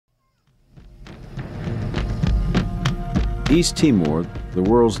East Timor, the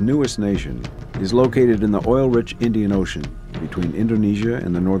world's newest nation, is located in the oil-rich Indian Ocean between Indonesia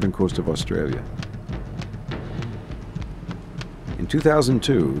and the northern coast of Australia. In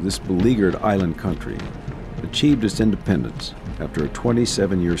 2002, this beleaguered island country achieved its independence after a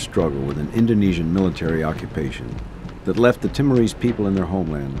 27-year struggle with an Indonesian military occupation that left the Timorese people in their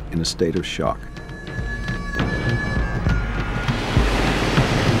homeland in a state of shock.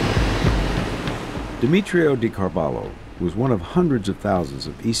 Demetrio de Carvalho was one of hundreds of thousands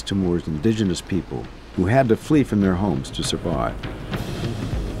of East Timor's indigenous people who had to flee from their homes to survive.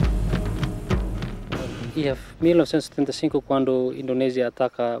 In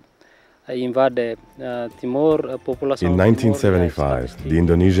 1975, the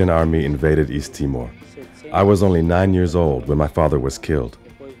Indonesian army invaded East Timor. I was only 9 years old when my father was killed.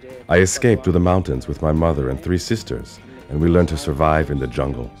 I escaped to the mountains with my mother and 3 sisters, and we learned to survive in the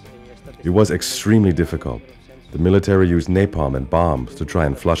jungle. It was extremely difficult. The military used napalm and bombs to try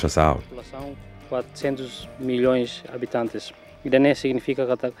and flush us out. The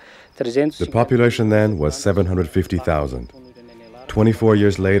population then was 750,000. 24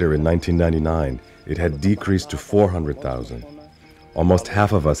 years later, in 1999, it had decreased to 400,000. Almost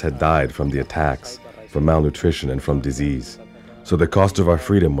half of us had died from the attacks, from malnutrition and from disease. So the cost of our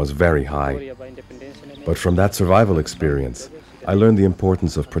freedom was very high. But from that survival experience, I learned the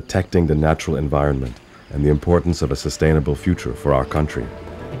importance of protecting the natural environment and the importance of a sustainable future for our country.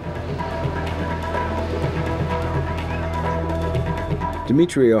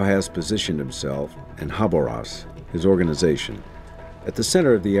 Demetrio has positioned himself and Haboras, his organization, at the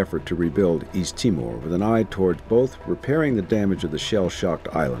center of the effort to rebuild East Timor with an eye towards both repairing the damage of the shell-shocked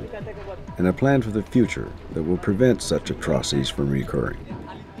island and a plan for the future that will prevent such atrocities from recurring.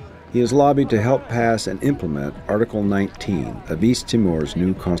 He has lobbied to help pass and implement Article 19 of East Timor's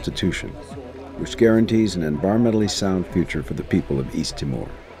new constitution, which guarantees an environmentally sound future for the people of East Timor.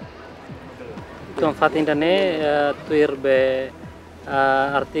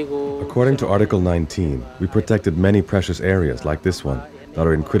 According to Article 19, we protected many precious areas like this one that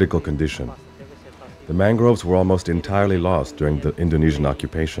are in critical condition. The mangroves were almost entirely lost during the Indonesian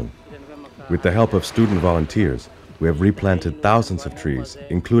occupation. With the help of student volunteers, we have replanted thousands of trees,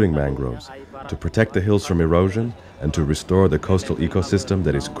 including mangroves, to protect the hills from erosion and to restore the coastal ecosystem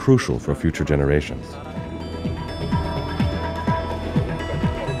that is crucial for future generations.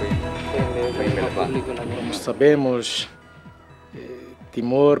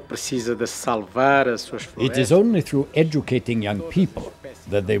 It is only through educating young people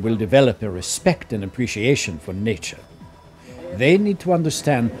that they will develop a respect and appreciation for nature. They need to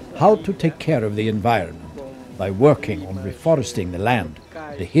understand how to take care of the environment by working on reforesting the land,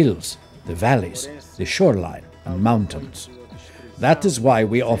 the hills, the valleys, the shoreline and mountains. That is why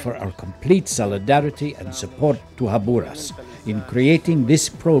we offer our complete solidarity and support to Haboras in creating this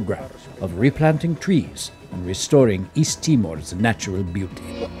program of replanting trees and restoring East Timor's natural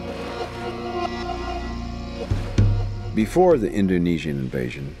beauty. Before the Indonesian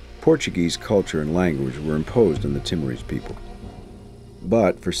invasion, Portuguese culture and language were imposed on the Timorese people.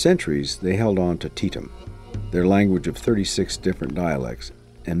 But for centuries, they held on to Tetum, their language of 36 different dialects,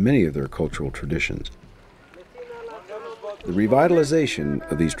 and many of their cultural traditions. The revitalization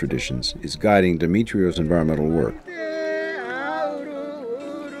of these traditions is guiding Demetrio's environmental work.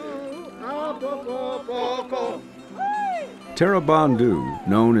 Tarabandu,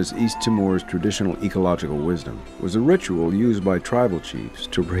 known as East Timor's traditional ecological wisdom, was a ritual used by tribal chiefs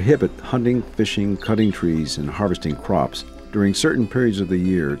to prohibit hunting, fishing, cutting trees, and harvesting crops during certain periods of the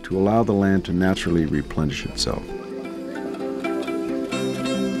year to allow the land to naturally replenish itself.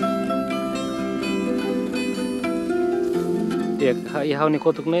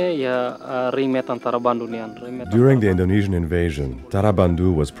 During the Indonesian invasion,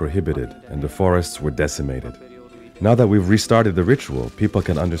 Tarabandu was prohibited and the forests were decimated. Now that we've restarted the ritual, people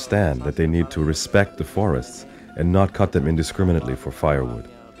can understand that they need to respect the forests and not cut them indiscriminately for firewood.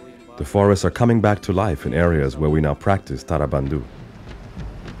 The forests are coming back to life in areas where we now practice Tarabandu.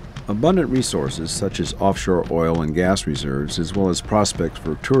 Abundant resources such as offshore oil and gas reserves, as well as prospects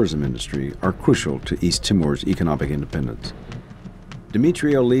for tourism industry, are crucial to East Timor's economic independence.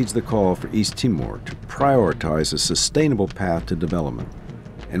 Demetrio leads the call for East Timor to prioritize a sustainable path to development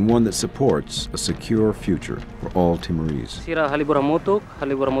and one that supports a secure future for all Timorese. The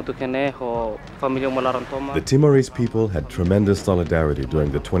Timorese people had tremendous solidarity during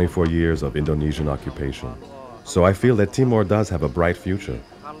the 24 years of Indonesian occupation. So I feel that Timor does have a bright future.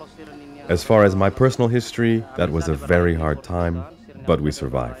 As far as my personal history, that was a very hard time, but we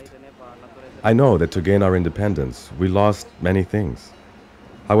survived. I know that to gain our independence, we lost many things.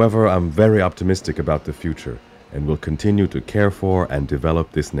 However, I'm very optimistic about the future, and will continue to care for and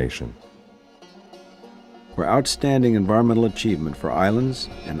develop this nation. For outstanding environmental achievement for islands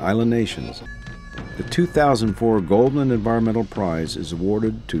and island nations, the 2004 Goldman Environmental Prize is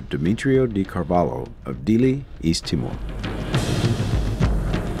awarded to Demetrio de Carvalho of Dili, East Timor.